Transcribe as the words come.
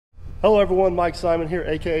Hello everyone, Mike Simon here,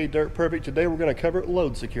 aka Dirt Perfect. Today we're going to cover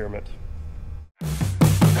load securement.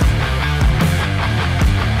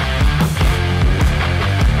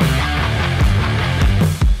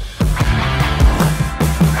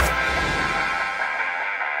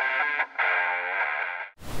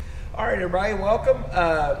 All right, everybody, welcome.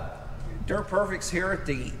 Dirt Perfect's here at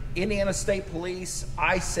the Indiana State Police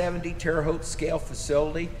I-70 Terre Haute Scale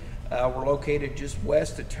Facility. We're located just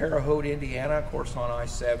west of Terre Haute, Indiana, of course, on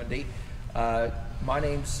I-70. My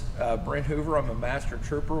name's Brent Hoover. I'm a Master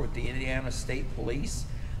Trooper with the Indiana State Police.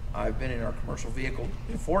 I've been in our Commercial Vehicle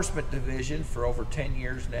Enforcement Division for over 10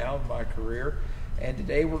 years now in my career. And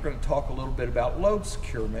today we're going to talk a little bit about load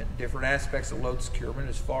securement, different aspects of load securement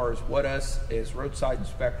as far as what us as roadside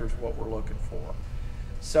inspectors, what we're looking for.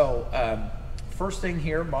 So first thing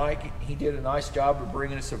here, Mike, he did a nice job of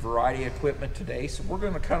bringing us a variety of equipment today. So we're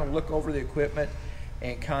going to kind of look over the equipment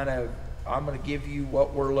and I'm going to give you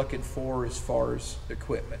what we're looking for as far as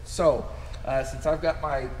equipment. So since I've got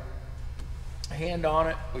my hand on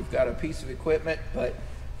it, we've got a piece of equipment, but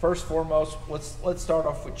first and foremost, let's start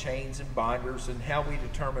off with chains and binders and how we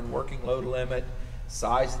determine working load limit,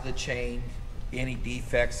 size of the chain, any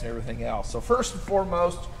defects and everything else. So first and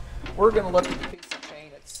foremost, we're going to look at the piece of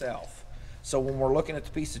chain itself. So when we're looking at the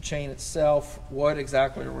piece of chain itself, what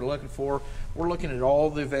exactly are we looking for? We're looking at all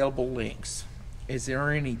the available links. Is there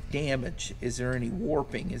any damage? Is there any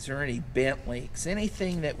warping? Is there any bent links?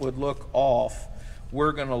 Anything that would look off,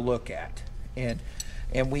 we're going to look at. And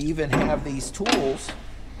we even have these tools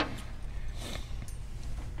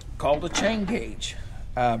called a chain gauge.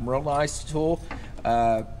 Real nice tool.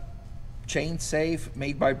 Chain safe,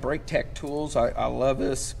 made by Brake Tech Tools. I love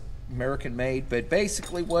this, American made, but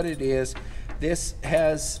basically what it is, this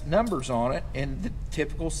has numbers on it and the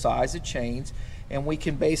typical size of chains, and we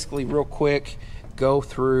can basically real quick go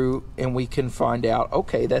through and we can find out,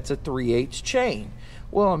 okay, that's a 3/8 chain.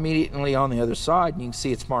 Well, immediately on the other side, and you can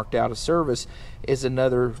see it's marked out of service, is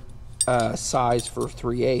another size for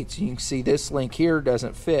 3/8. You can see this link here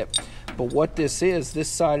doesn't fit, but what this is, this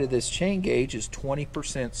side of this chain gauge is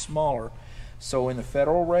 20% smaller. So in the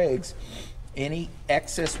federal regs, any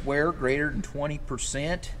excess wear greater than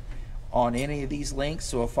 20% on any of these links.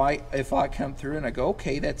 So if I come through and I go,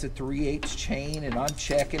 okay, that's a 3/8 chain, and I'm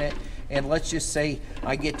checking it, and let's just say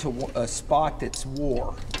I get to a spot that's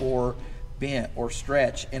wore or bent or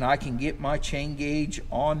stretch, and I can get my chain gauge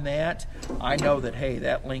on that, I know that, hey,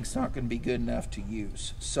 that link's not going to be good enough to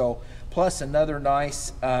use. So plus another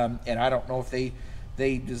nice, and I don't know if they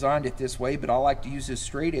designed it this way, but I like to use this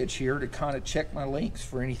straight edge here to kind of check my links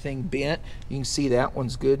for anything bent. You can see that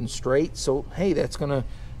one's good and straight, so hey, that's gonna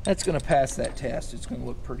pass that test. It's gonna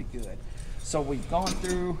look pretty good. So we've gone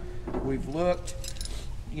through, we've looked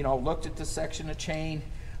at the section of chain.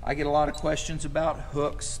 I get a lot of questions about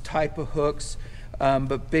hooks, type of hooks,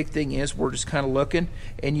 but big thing is we're just kind of looking,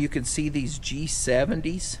 and you can see these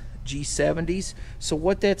G70s. So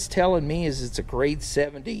what that's telling me is it's a grade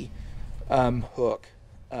 70 hook.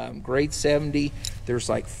 Grade 70, there's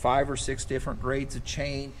like 5 or 6 different grades of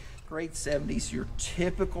chain. Grade 70 is your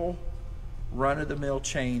typical run-of-the-mill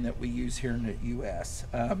chain that we use here in the US.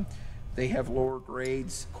 They have lower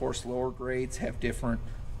grades. Of course, lower grades have different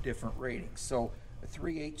ratings. So a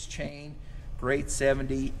 3/8 chain, grade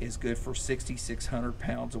 70, is good for 6,600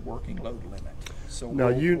 pounds of working load limit. So now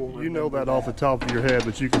you know that off the top of your head,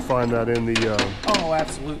 but you can find that in the oh,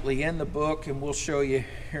 absolutely, in the book, and we'll show you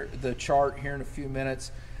here, the chart here in a few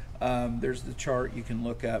minutes. There's the chart you can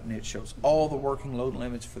look up, and it shows all the working load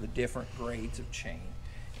limits for the different grades of chain.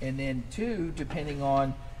 And then too, depending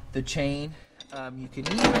on the chain, you can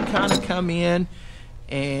even kind of come in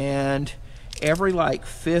and every like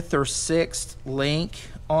 5th or 6th link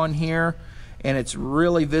on here, and it's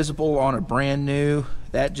really visible on a brand new,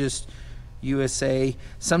 that just USA.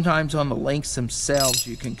 Sometimes on the links themselves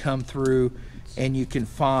you can come through and you can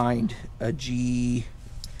find a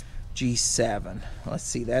G7. Let's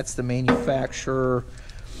see, that's the manufacturer,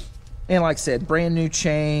 and like I said, brand new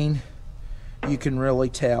chain, you can really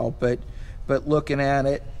tell, but looking at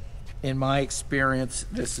it, in my experience,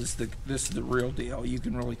 this is the real deal. You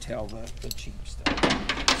can really tell the cheap stuff.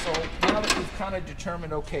 So now that we've kind of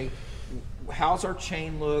determined, okay, how's our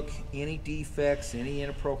chain look, any defects, any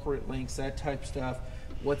inappropriate links, that type of stuff,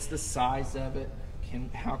 what's the size of it,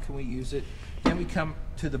 how can we use it, then we come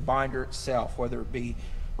to the binder itself, whether it be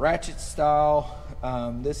ratchet style,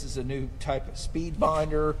 this is a new type of speed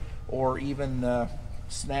binder, or even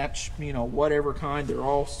snatch, whatever kind. They're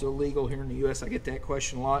all still legal here in the US. I get that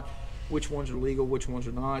question a lot. which ones are legal, which ones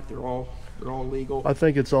are not. They're all legal. I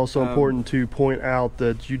think it's also important to point out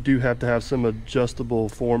that you do have to have some adjustable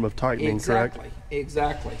form of tightening, correct?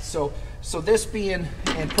 Exactly. So this being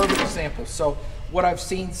a perfect example. So what I've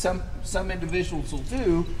seen some individuals will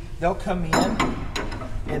do, they'll come in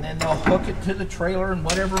and then they'll hook it to the trailer and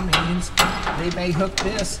whatever means. They may hook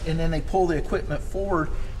this and then they pull the equipment forward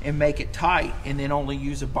and make it tight and then only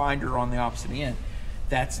use a binder on the opposite end.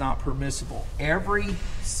 That's not permissible. Every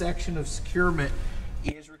section of securement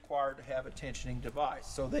is required to have a tensioning device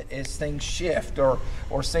so that as things shift, or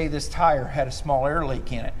say this tire had a small air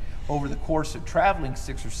leak in it, over the course of traveling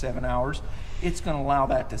 6 or 7 hours, it's going to allow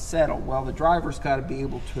that to settle. Well, the driver's got to be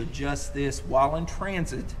able to adjust this while in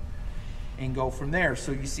transit and go from there.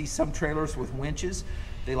 So you see some trailers with winches,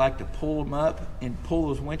 they like to pull them up and pull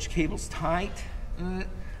those winch cables tight.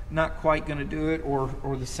 Not quite going to do it,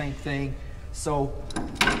 or the same thing. So,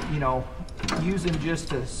 you know, using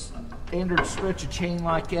just a standard stretch of chain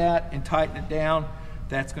like that and tighten it down,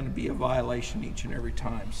 that's going to be a violation each and every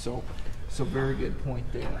time. So very good point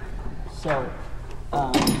there. So,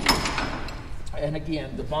 and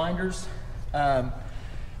again, the binders,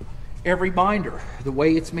 every binder, the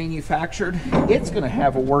way it's manufactured, it's going to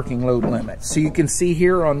have a working load limit. So you can see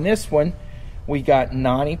here on this one, we got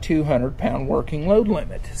 9,200 pound working load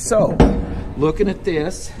limit. So looking at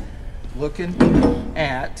this, looking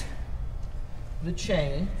at the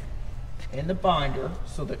chain and the binder,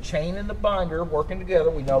 so the chain and the binder working together,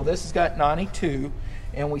 we know this has got 92,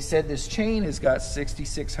 and we said this chain has got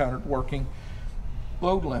 6,600 working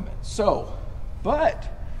load limit. So,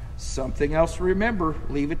 but something else to remember,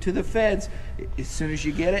 leave it to the feds. As soon as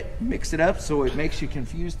you get it, mix it up so it makes you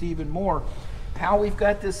confused even more. How we've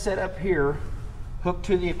got this set up here, hooked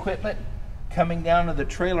to the equipment, coming down to the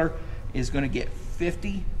trailer, is going to get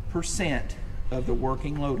 50% of the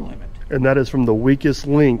working load limit. And that is from the weakest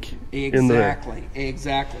link in there.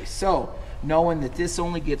 Exactly. So knowing that this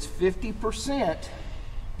only gets 50%,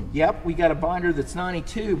 yep, we got a binder that's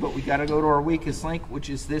 92, but we got to go to our weakest link, which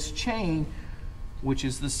is this chain, which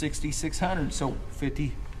is the 6,600. So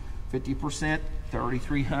 50%,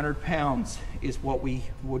 3,300 pounds is what we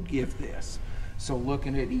would give this. So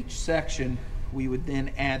looking at each section, we would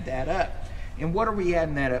then add that up. And what are we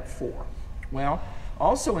adding that up for? Well,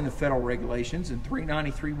 also in the federal regulations in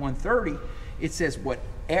 393-130, it says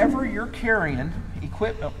whatever you're carrying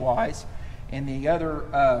equipment-wise and the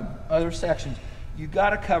other sections, you got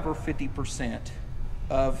to cover 50%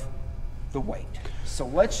 of the weight. So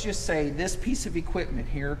let's just say this piece of equipment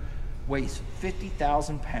here weighs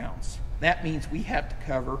 50,000 pounds. That means we have to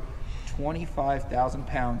cover 25,000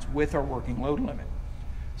 pounds with our working load limit.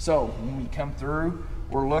 So when we come through,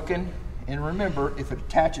 we're looking, and remember, if it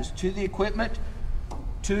attaches to the equipment,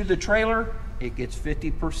 to the trailer, it gets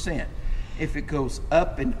 50%. If it goes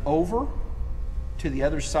up and over to the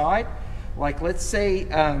other side, like let's say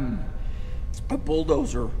a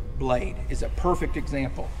bulldozer blade is a perfect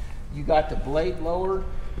example. You got the blade lowered,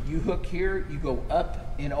 you hook here, you go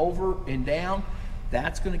up and over and down,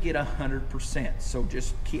 that's going to get 100%. So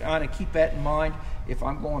just keep that in mind. If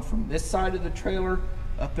I'm going from this side of the trailer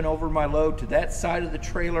up and over my load to that side of the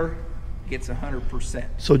trailer, gets 100%.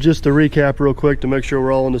 So just to recap real quick to make sure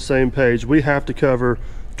we're all on the same page, we have to cover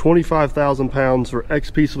 25,000 pounds for X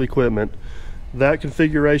piece of equipment. That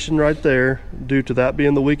configuration right there, due to that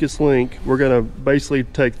being the weakest link, we're going to basically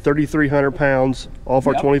take 3,300 pounds off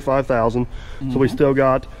our 25,000. So we still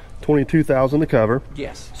got 22,000 to cover.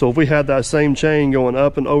 Yes. So if we had that same chain going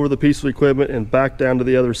up and over the piece of equipment and back down to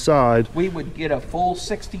the other side, we would get a full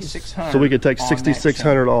 6,600. So we could take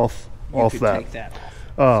 6,600 off that. Take that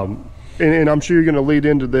off. And I'm sure you're going to lead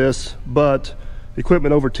into this, but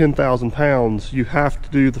equipment over 10,000 pounds, you have to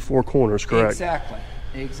do the four corners, correct?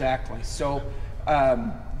 Exactly. So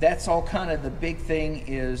that's all kind of the big thing,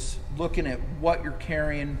 is looking at what you're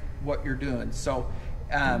carrying, what you're doing. So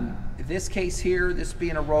this case here, this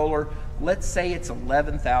being a roller, let's say it's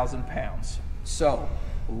 11,000 pounds. So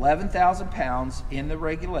 11,000 pounds in the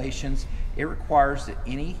regulations, it requires that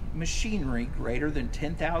any machinery greater than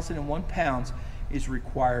 10,001 pounds is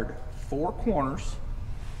required 4 corners.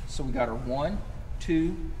 So we got our 1,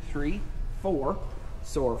 2, 3, 4.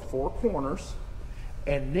 So our 4 corners.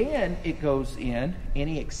 And then it goes in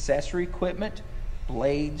any accessory equipment,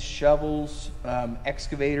 blades, shovels,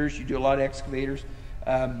 excavators. You do a lot of excavators.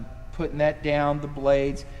 Putting that down, the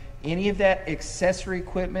blades. Any of that accessory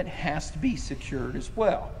equipment has to be secured as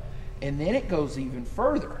well. And then it goes even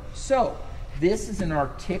further. So this is an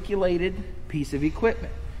articulated piece of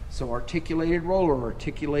equipment. So articulated roller,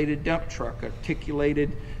 articulated dump truck,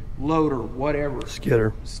 articulated loader, whatever.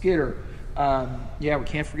 Skidder. Yeah, we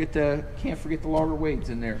can't forget the logger weights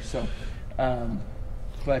in there. So,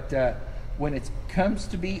 when it comes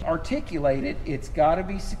to be articulated, it's got to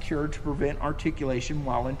be secured to prevent articulation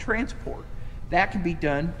while in transport. That can be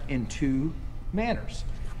done in two manners.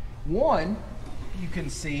 One, you can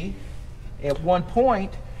see at one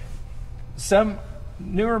point, some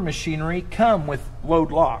newer machinery come with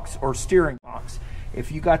load locks or steering locks.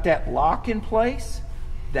 If you got that lock in place,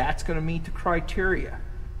 that's going to meet the criteria.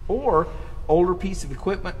 Or older piece of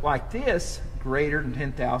equipment like this, greater than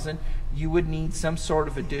 10,000, you would need some sort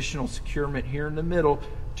of additional securement here in the middle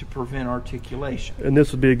to prevent articulation. And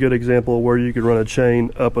this would be a good example of where you could run a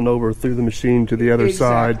chain up and over through the machine to the other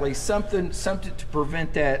side. Exactly, something to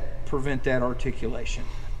prevent that articulation.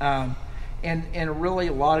 And really,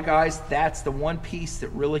 a lot of guys, that's the one piece that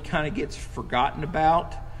really kind of gets forgotten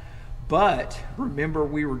about. But remember,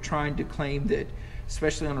 we were trying to claim that,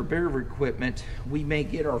 especially on our bigger equipment, we may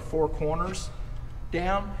get our four corners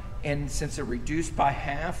down, and since they're reduced by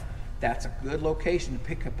half, that's a good location to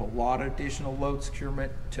pick up a lot of additional load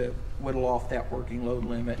securement to whittle off that working load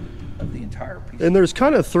limit of the entire piece. And there's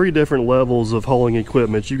kind of three different levels of hauling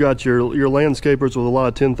equipment. You got your landscapers with a lot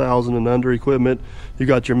of 10,000 and under equipment. You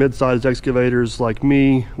got your mid-sized excavators like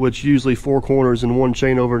me, which usually four corners and one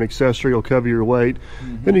chain over an accessory will cover your weight.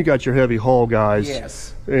 Then you got your heavy haul guys.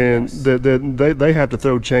 Yes. And they have to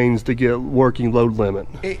throw chains to get working load limit.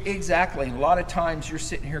 Exactly. And a lot of times you're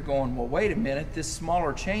sitting here going, well, wait a minute, this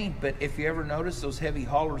smaller chain. But if you ever notice those heavy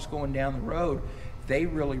haulers going down the road, they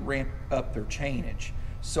really ramp up their chainage.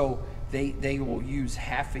 So they will use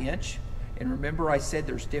 1/2 inch. And remember I said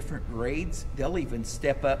there's different grades. They'll even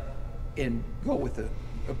step up and go with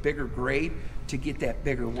a bigger grade to get that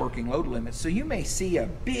bigger working load limit. So you may see a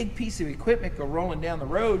big piece of equipment go rolling down the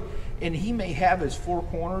road, and he may have his four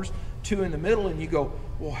corners, two in the middle, and you go,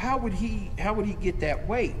 well, how would he get that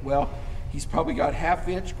weight? Well, he's probably got 1/2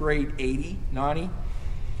 inch grade 80, 90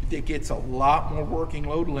 that gets a lot more working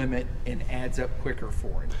load limit and adds up quicker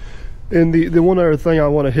for him. And the one other thing I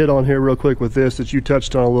want to hit on here real quick with this that you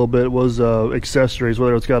touched on a little bit was accessories,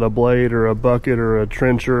 whether it's got a blade or a bucket or a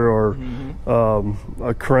trencher or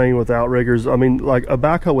a crane with outriggers. I mean, like a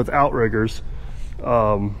backhoe with outriggers,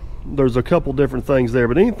 there's a couple different things there,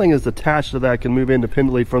 but anything that's attached to that can move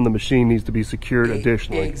independently from the machine needs to be secured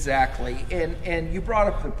additionally. Exactly. And you brought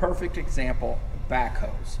up the perfect example,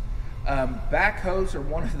 backhoes. Backhoes are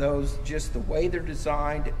one of those, just the way they're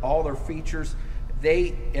designed, all their features.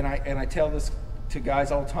 And I tell this to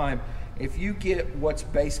guys all the time, if you get what's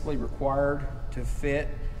basically required to fit,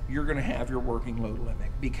 you're going to have your working load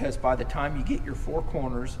limit, because by the time you get your four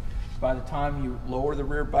corners, by the time you lower the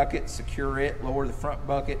rear bucket, secure it, lower the front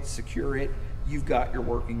bucket, secure it, you've got your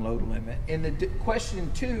working load limit. And the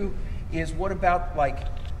question too is, what about like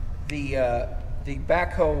the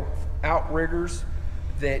backhoe outriggers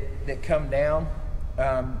that come down?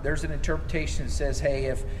 There's an interpretation that says, hey,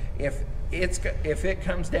 if it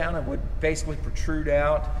comes down and would basically protrude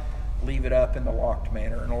out, leave it up in the locked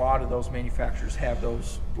manner. And a lot of those manufacturers have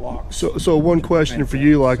those locks. So one question for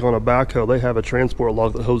you, like on a backhoe, they have a transport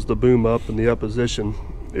lock that holds the boom up in the up position.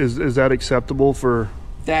 Is that acceptable for?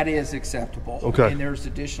 That is acceptable. Okay. And there's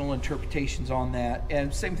additional interpretations on that.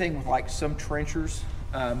 And same thing with like some trenchers,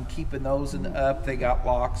 keeping those in the up, they got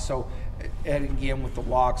locks. So, and again with the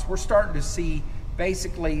locks, we're starting to see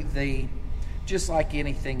basically just like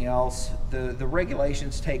anything else, the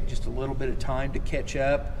regulations take just a little bit of time to catch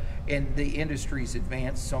up, and the industry's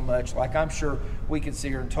advanced so much. Like, I'm sure we can sit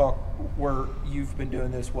here and talk where you've been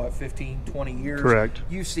doing this, what, 15, 20 years? Correct.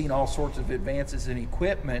 You've seen all sorts of advances in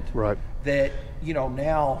equipment. Right. That, you know,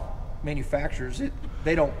 now manufacturers,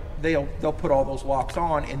 they'll put all those locks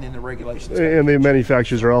on, and then the regulations. And the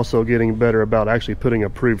manufacturers are also getting better about actually putting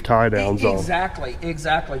approved tie downs on. Exactly,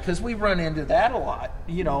 because we run into that a lot.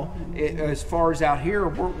 You know, as far as out here,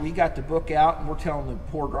 we got the book out, and we're telling the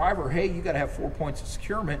poor driver, hey, you got to have 4 points of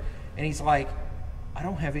securement, and he's like, I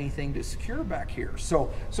don't have anything to secure back here. So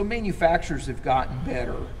manufacturers have gotten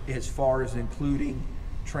better as far as including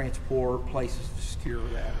transport, places to secure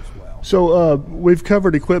that as well. So we've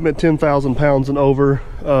covered equipment 10,000 pounds and over.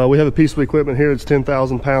 We have a piece of equipment here that's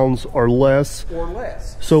 10,000 pounds or less.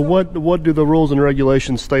 So what do the rules and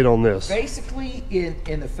regulations state on this? Basically,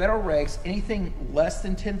 in the federal regs, anything less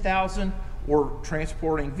than 10,000 or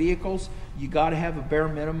transporting vehicles, you got to have a bare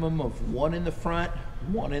minimum of one in the front,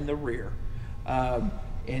 one in the rear,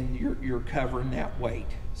 and you're covering that weight.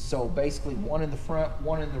 So basically, one in the front,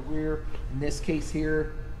 one in the rear. In this case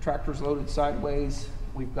here, tractor's loaded sideways.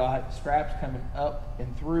 We've got straps coming up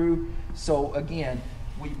and through. So again,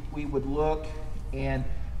 we would look, and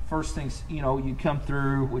first things, you know, you come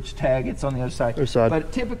through, which tag, it's on the other side.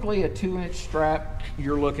 But typically a 2-inch strap,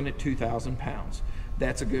 you're looking at 2,000 pounds.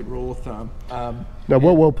 That's a good rule of thumb. Now,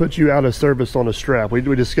 what will put you out of service on a strap? We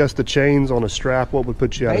discussed the chains on a strap. What would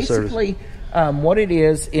put you out of service? Basically, what it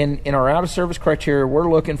is, in our out-of-service criteria, we're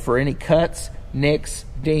looking for any cuts, nicks,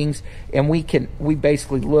 dings, and we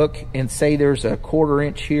basically look and say there's a 1/4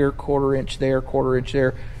 inch here, 1/4 inch there, 1/4 inch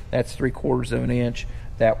there. That's 3/4 of an inch.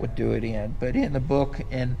 That would do it in. But in the book,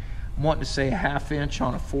 and I'm wanting to say a 1/2 inch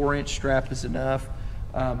on a 4-inch strap is enough.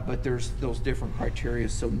 But there's those different criteria.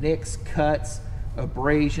 So nicks, cuts,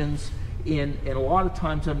 abrasions, and a lot of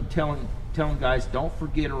times I'm telling guys, don't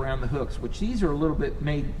forget around the hooks, which these are a little bit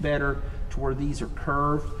made better to where these are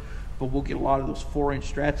curved, but we'll get a lot of those 4-inch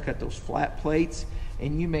straps, got those flat plates,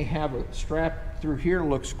 and you may have a strap through here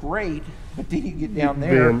looks great, but then you get down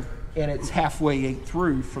there and it's halfway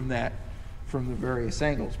through from the various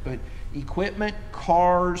angles. But equipment,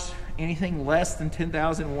 cars, anything less than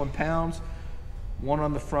 10,001 pounds, one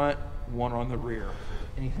on the front, one on the rear.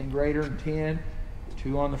 Anything greater than 10,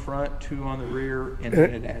 2 on the front, 2 on the rear, and then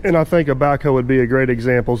it adds. And I think a backhoe would be a great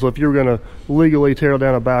example. So if you were going to legally tear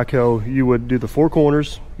down a backhoe, you would do the 4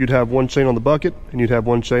 corners, you'd have 1 chain on the bucket, and you'd have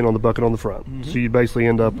 1 chain on the bucket on the front. So you basically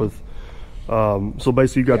end up with, so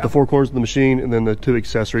basically you've got the 4 corners of the machine and then the 2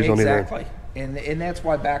 accessories on either end. Exactly. And that's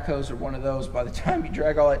why backhoes are one of those, by the time you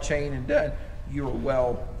drag all that chain and done, you're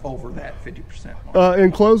well over that 50% mark. In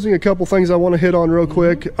closing, a couple things I want to hit on real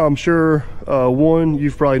quick. I'm sure, one,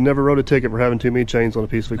 you've probably never wrote a ticket for having too many chains on a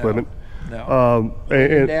piece of equipment. No.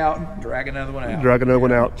 And drag another one out. Drag another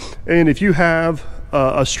one out. And if you have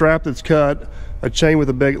a strap that's cut, a chain with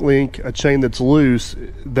a big link, a chain that's loose,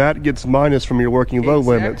 that gets minus from your working load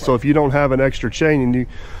limit. So if you don't have an extra chain, and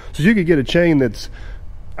you could get a chain that's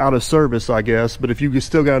out of service, I guess, but if you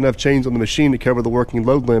still got enough chains on the machine to cover the working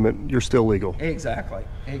load limit, you're still legal. Exactly.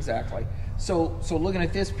 So looking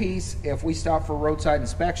at this piece, if we stop for roadside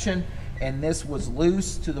inspection and this was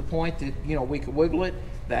loose to the point that, you know, we could wiggle it,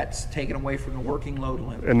 that's taken away from the working load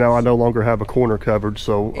limit. And now I no longer have a corner covered,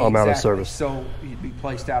 so I'm out of service. So you'd be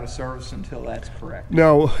placed out of service until that's correct.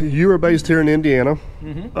 Now, you are based here in Indiana,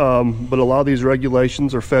 but a lot of these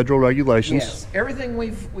regulations are federal regulations. Yes, everything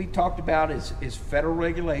we've talked about is federal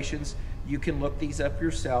regulations. You can look these up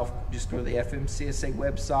yourself. Just go to the FMCSA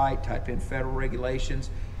website, type in federal regulations.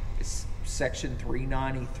 It's section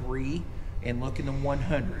 393. And look in the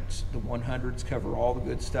 100s. The 100s cover all the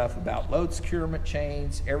good stuff about load securement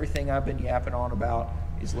chains. Everything I've been yapping on about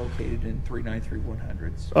is located in 393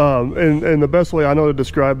 100s. And the best way I know to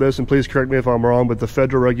describe this, and please correct me if I'm wrong, but the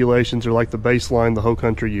federal regulations are like the baseline the whole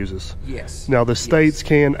country uses. Yes. Now the states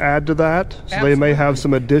can add to that, so they may have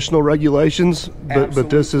some additional regulations, but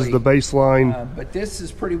this is the baseline. But this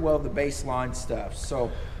is pretty well the baseline stuff. So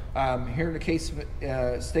here in the case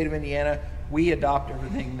of state of Indiana, we adopt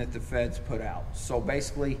everything that the feds put out. So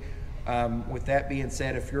basically, with that being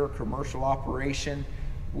said, if you're a commercial operation,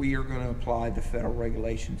 we are going to apply the federal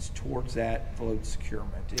regulations towards that load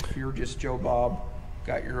securement. If you're just Joe Bob,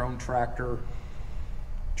 got your own tractor,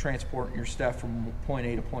 transporting your stuff from point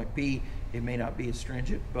A to point B, it may not be as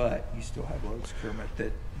stringent, but you still have load securement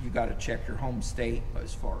that you got to check your home state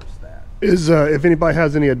as far as that. If anybody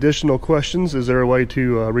has any additional questions, is there a way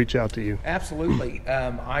to reach out to you? Absolutely.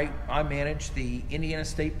 I manage the Indiana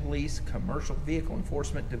State Police Commercial Vehicle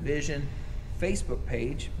Enforcement Division Facebook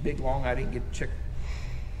page. Big long, I didn't get to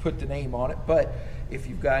put the name on it, but if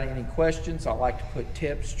you've got any questions, I like to put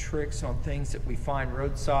tips, tricks on things that we find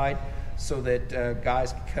roadside so that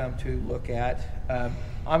guys can come to look at.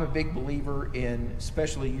 I'm a big believer in,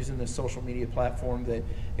 especially using the social media platform, that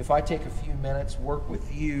if I take a few minutes, work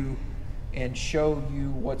with you and show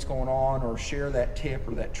you what's going on, or share that tip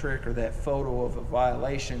or that trick or that photo of a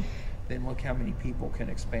violation, then look how many people can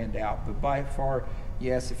expand out. But by far,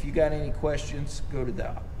 yes, if you got any questions, go to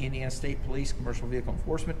the Indiana State Police Commercial Vehicle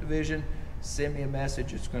Enforcement Division, send me a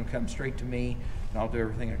message. It's going to come straight to me, and I'll do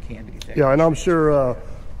everything I can to get that. Yeah, and I'm sure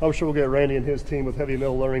we'll get Randy and his team with Heavy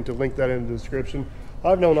Metal Learning to link that in the description.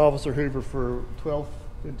 I've known Officer Hoover for 12,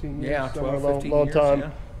 15 years. Yeah, 12, 15 long years, time.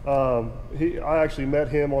 Yeah. I actually met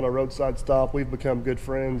him on a roadside stop. We've become good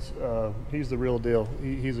friends. He's the real deal.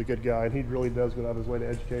 He's a good guy, and he really does go out of his way to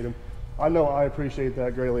educate him. I know I appreciate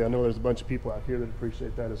that greatly. I know there's a bunch of people out here that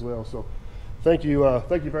appreciate that as well. So thank you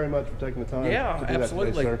very much for taking the time to do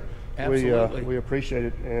absolutely. that today, sir. Absolutely. We appreciate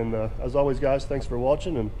it. And as always, guys, thanks for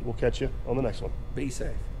watching, and we'll catch you on the next one. Be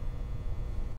safe.